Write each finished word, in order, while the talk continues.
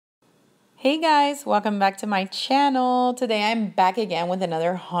Hey guys, welcome back to my channel. Today I'm back again with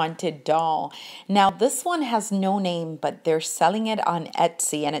another haunted doll. Now this one has no name, but they're selling it on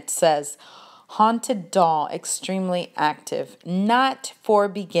Etsy and it says haunted doll, extremely active, not for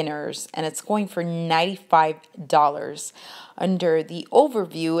beginners, and it's going for $95. Under the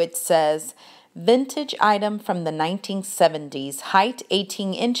overview it says vintage item from the 1970s, height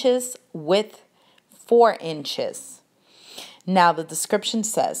 18 inches, width 4 inches. Now the description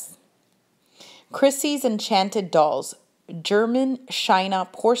says Chrissy's Enchanted Dolls, German China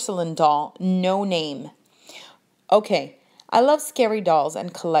porcelain doll, no name. Okay, I love scary dolls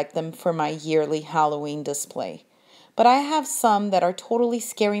and collect them for my yearly Halloween display. But I have some that are totally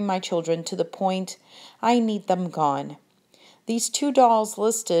scaring my children to the point I need them gone. These two dolls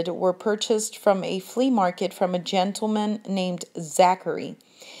listed were purchased from a flea market from a gentleman named Zachary.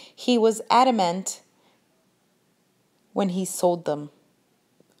 He was adamant when he sold them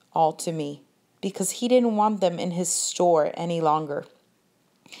all to me, because he didn't want them in his store any longer.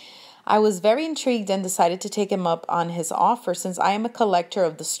 I was very intrigued and decided to take him up on his offer since I am a collector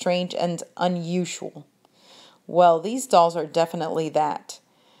of the strange and unusual. Well, these dolls are definitely that.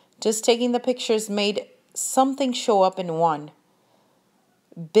 Just taking the pictures made something show up in one.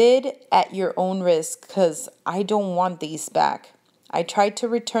 Bid at your own risk because I don't want these back. I tried to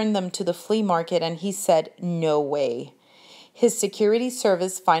return them to the flea market and he said no way. His security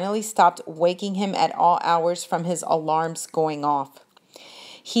service finally stopped waking him at all hours from his alarms going off.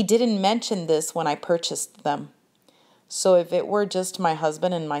 He didn't mention this when I purchased them. So if it were just my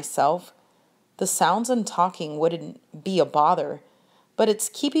husband and myself, the sounds and talking wouldn't be a bother. But it's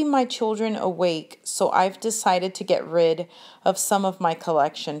keeping my children awake, so I've decided to get rid of some of my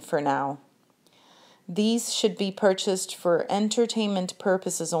collection for now. These should be purchased for entertainment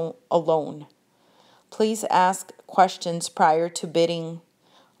purposes alone. Please ask questions prior to bidding.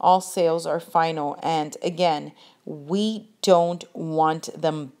 All sales are final. And again, we don't want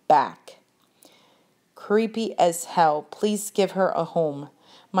them back. Creepy as hell. Please give her a home.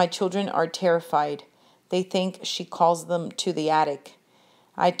 My children are terrified. They think she calls them to the attic.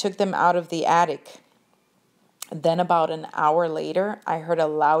 I took them out of the attic. Then about an hour later, I heard a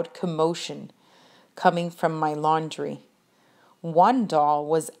loud commotion coming from my laundry. One doll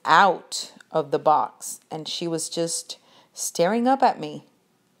was out of the box and she was just staring up at me.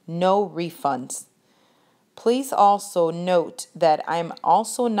 No refunds. Please also note that I'm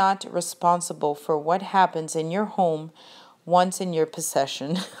also not responsible for what happens in your home once in your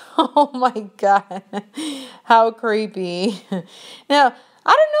possession. Oh my God. How creepy. Now,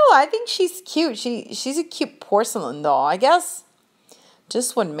 I don't know. I think she's cute. She's a cute porcelain doll. I guess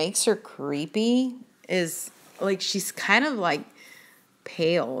just what makes her creepy is like she's kind of like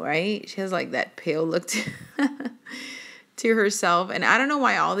pale, right? She has like that pale look to herself. And I don't know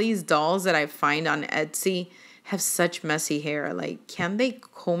why all these dolls that I find on Etsy have such messy hair. Like, can they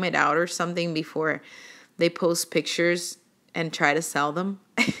comb it out or something before they post pictures and try to sell them?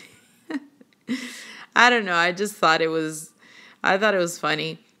 I don't know. I thought it was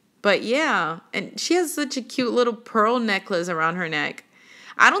funny. But yeah, and she has such a cute little pearl necklace around her neck.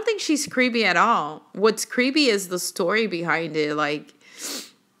 I don't think she's creepy at all. What's creepy is the story behind it. Like,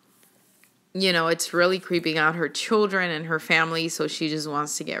 you know, it's really creeping out her children and her family, so she just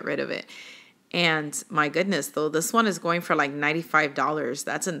wants to get rid of it. And my goodness, though, this one is going for like $95.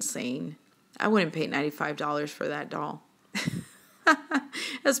 That's insane. I wouldn't pay $95 for that doll.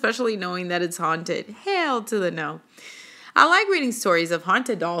 Especially knowing that it's haunted. Hell to the no. I like reading stories of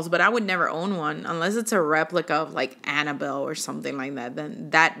haunted dolls, but I would never own one unless it's a replica of like Annabelle or something like that. Then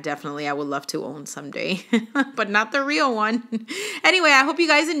that definitely I would love to own someday, but not the real one. Anyway, I hope you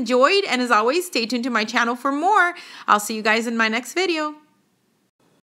guys enjoyed. And as always, stay tuned to my channel for more. I'll see you guys in my next video.